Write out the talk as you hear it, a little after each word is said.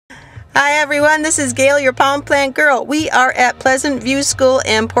Hi everyone, this is Gail, your palm plant girl. We are at Pleasant View School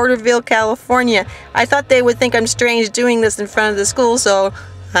in Porterville, California. I thought they would think I'm strange doing this in front of the school, so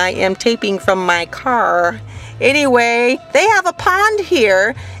I am taping from my car. Anyway, they have a pond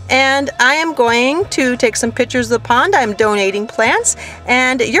here, and I am going to take some pictures of the pond. I'm donating plants,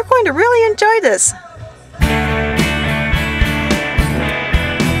 and you're going to really enjoy this.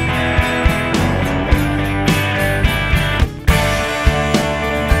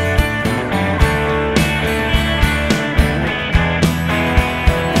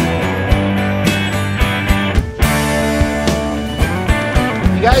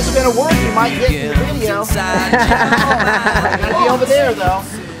 You guys are going to work, you might get in the video. Gotta be over there though.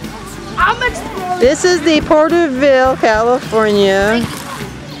 This is the Porterville, California.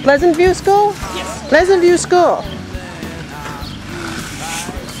 Pleasant View School? Yes. Pleasant View School.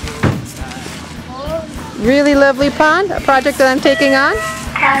 Really lovely pond, a project that I'm taking on.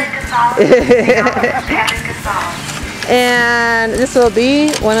 And this will be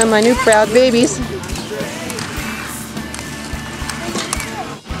one of my new proud babies.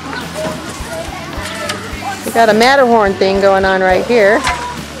 We got a Matterhorn thing going on right here.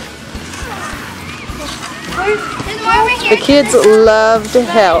 The kids love to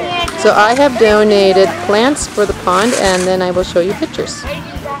help, so I have donated plants for the pond, and then I will show you pictures.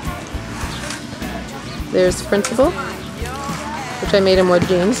 There's the principal, which I made him wear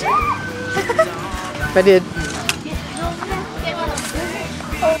jeans. I did.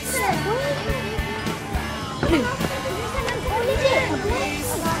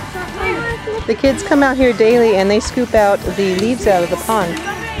 The kids come out here daily and they scoop out the leaves out of the pond,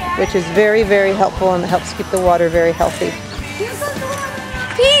 which is very, very helpful and helps keep the water very healthy.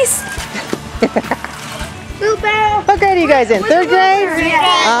 Peace! What grade are you guys in? Third grade?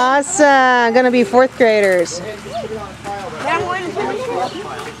 Yeah. Awesome! Gonna be fourth graders. I'm going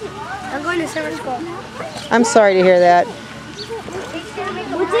to summer school. I'm sorry to hear that.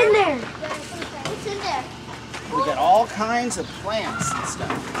 What's in there? What's in there? We got all kinds of plants and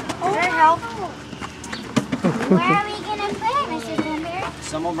stuff. Can I help? Where are we going to put it, Mrs. Lumber?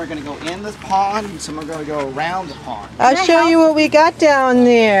 Some of them are going to go in the pond, and some are going to go around the pond. I'll show you what we got down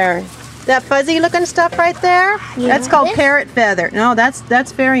there. That fuzzy looking stuff right there? Yeah. That's called parrot feather. No, that's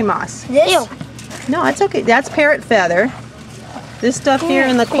fairy moss. This? No, it's okay. That's parrot feather. This stuff here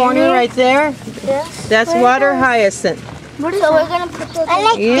in the corner right there, that's water hyacinth. So we're going to put those. I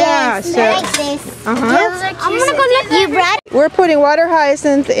like this. So, I like this. I'm going to go look. You brought it? We're putting water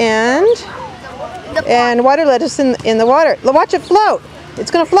hyacinth and water lettuce in the water. Watch it float. It's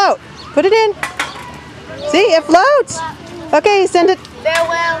going to float. Put it in. See, it floats. Okay, send it.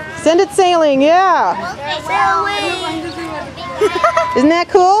 Farewell. Send it sailing. Yeah. Farewell. Isn't that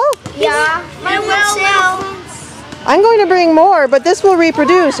cool? Yeah. Farewell. I'm going to bring more, but this will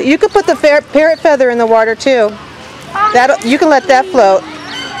reproduce. You could put the parrot feather in the water too. You can let that float.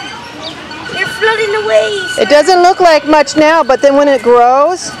 You're floating away. It doesn't look like much now, but then when it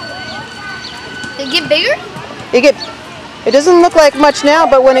grows, They get bigger? it doesn't look like much now,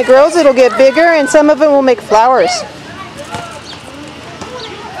 but when it grows, it'll get bigger, and some of it will make flowers.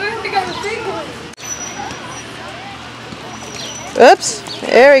 Oops,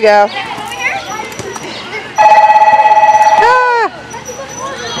 there we go.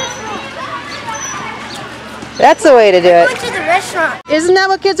 That's the way to do it. Go to the restaurant. Isn't that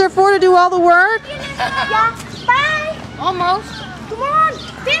what kids are for, to do all the work? Yeah. Bye. Almost. Come on.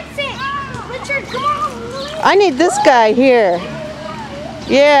 Fix it. Richard, come on. I need this guy here.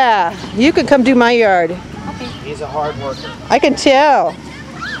 Yeah, you can come do my yard. Okay. He's a hard worker. I can tell.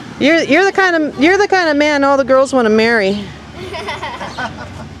 You're the kind of man all the girls want to marry.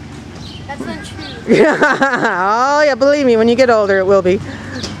 That's not true. Oh yeah, believe me, when you get older, it will be.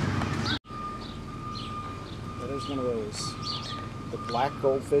 There's one of those, the black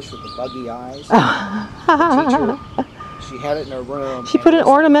goldfish with the buggy eyes. The teacher, she had it in her room. She put an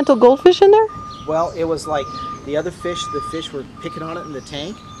ornamental goldfish in there? Well, it was like the other fish, the fish were picking on it in the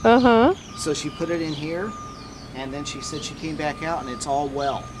tank. Uh-huh. So she put it in here, and then she said she came back out and it's all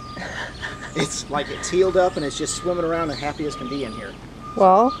well. It's like it's healed up and it's just swimming around and happy as can be in here.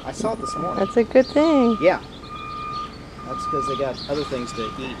 Well, I saw it this morning. that's a good thing. Yeah. That's because they got other things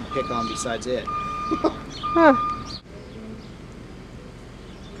to eat and pick on besides it. Huh.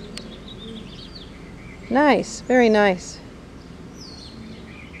 Nice, very nice.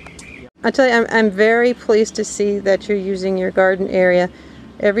 I tell you, I'm very pleased to see that you're using your garden area.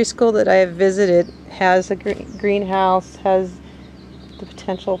 Every school that I have visited has a greenhouse, has the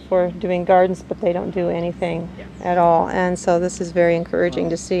potential for doing gardens, but they don't do anything at all. And so this is very encouraging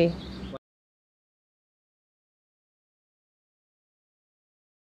to see.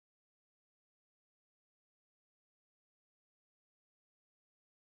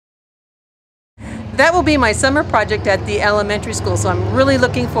 That will be my summer project at the elementary school, so I'm really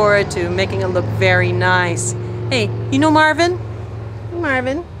looking forward to making it look very nice. Hey, you know Marvin?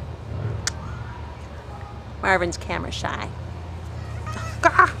 Marvin. Marvin's camera shy.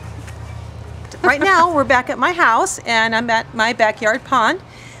 Gah! Right now, we're back at my house, and I'm at my backyard pond.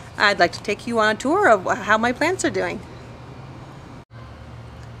 I'd like to take you on a tour of how my plants are doing.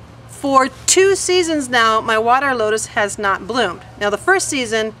 For 2 seasons now, my water lotus has not bloomed. Now, the first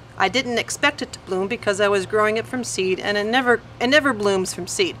season, I didn't expect it to bloom because I was growing it from seed, and it never blooms from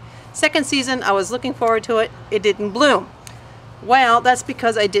seed. Second season, I was looking forward to it. It didn't bloom. Well, that's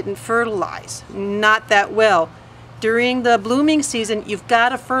because I didn't fertilize. Not that well. During the blooming season, you've got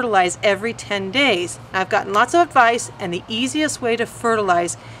to fertilize every 10 days. I've gotten lots of advice, and the easiest way to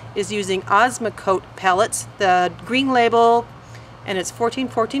fertilize is using Osmocote pellets, the green label, and it's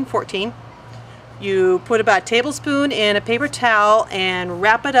 14-14-14. You put about a tablespoon in a paper towel and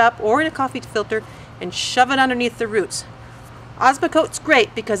wrap it up, or in a coffee filter, and shove it underneath the roots. Osmocote's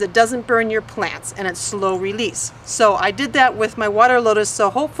great because it doesn't burn your plants, and it's slow release. So I did that with my water lotus, so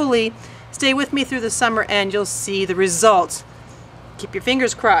hopefully stay with me through the summer and you'll see the results. Keep your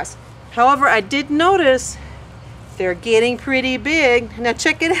fingers crossed. However, I did notice they're getting pretty big. Now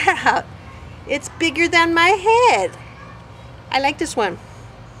check it out. It's bigger than my head. I like this one.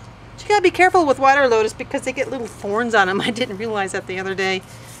 You gotta be careful with water lotus because they get little thorns on them. I didn't realize that the other day.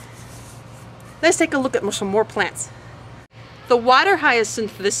 Let's take a look at some more plants. The water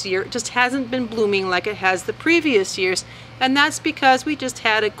hyacinth this year just hasn't been blooming like it has the previous years, and that's because we just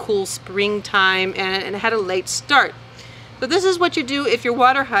had a cool springtime and it had a late start. So this is what you do if your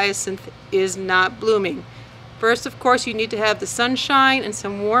water hyacinth is not blooming. First, of course, you need to have the sunshine and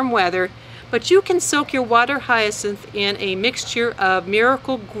some warm weather, but you can soak your water hyacinth in a mixture of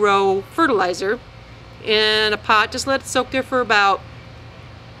Miracle Grow fertilizer in a pot. Just let it soak there for about,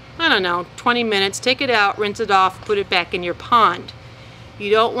 I don't know, 20 minutes. Take it out, rinse it off, put it back in your pond. You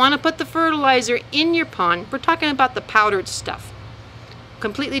don't want to put the fertilizer in your pond. We're talking about the powdered stuff.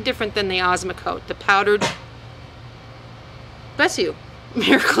 Completely different than the Osmocote. The powdered, bless you,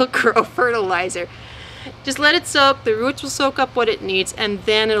 Miracle Grow fertilizer. Just let it soak, the roots will soak up what it needs, and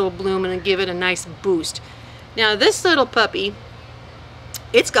then it'll bloom and give it a nice boost. Now this little puppy,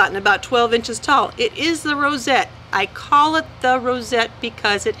 it's gotten about 12 inches tall. It is the rosette. I call it the rosette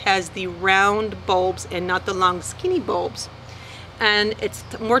because it has the round bulbs and not the long skinny bulbs. And it's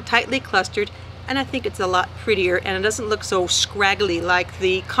more tightly clustered, and I think it's a lot prettier, and it doesn't look so scraggly like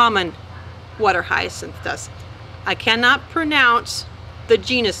the common water hyacinth does. I cannot pronounce the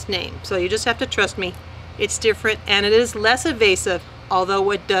genus name, so you just have to trust me. It's different, and it is less invasive,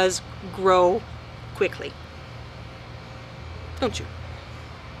 although it does grow quickly. Don't you?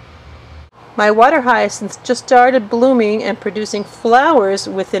 My water hyacinths just started blooming and producing flowers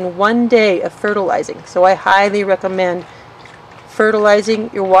within 1 day of fertilizing, so I highly recommend fertilizing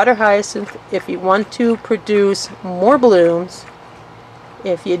your water hyacinth if you want to produce more blooms.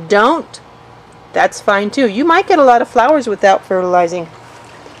 If you don't, that's fine too. You might get a lot of flowers without fertilizing.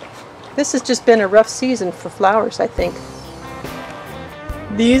 This has just been a rough season for flowers, I think.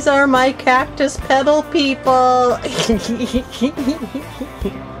 These are my cactus pebble people.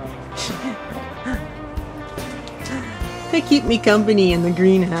 They keep me company in the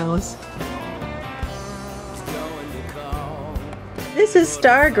greenhouse. This is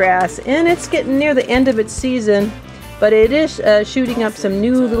stargrass, and it's getting near the end of its season, but it is shooting up some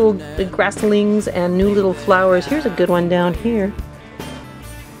new little grasslings and new little flowers. Here's a good one down here.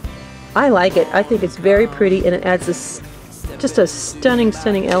 I like it. I think it's very pretty, and it adds this just a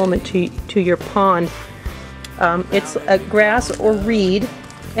stunning element to your pond. It's a grass or reed,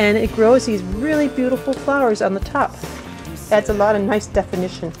 and it grows these really beautiful flowers on the top. Adds a lot of nice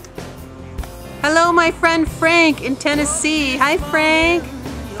definition. Hello, my friend Frank in Tennessee. Hi, Frank.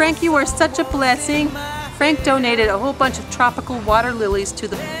 Frank, you are such a blessing. Frank donated a whole bunch of tropical water lilies to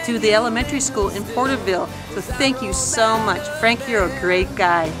the elementary school in Porterville. So thank you so much. Frank, you're a great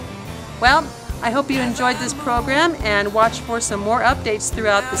guy. Well, I hope you enjoyed this program, and watch for some more updates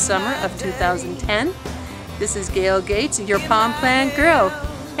throughout the summer of 2010. This is Gail Gates, your Pond Plant Girl.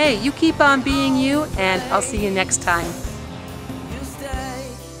 Hey, you keep on being you, and I'll see you next time.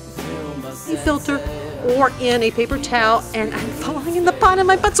 A filter or in a paper towel, and I'm falling in the pond and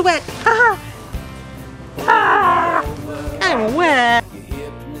my butt's wet. Ha ha! I'm wet.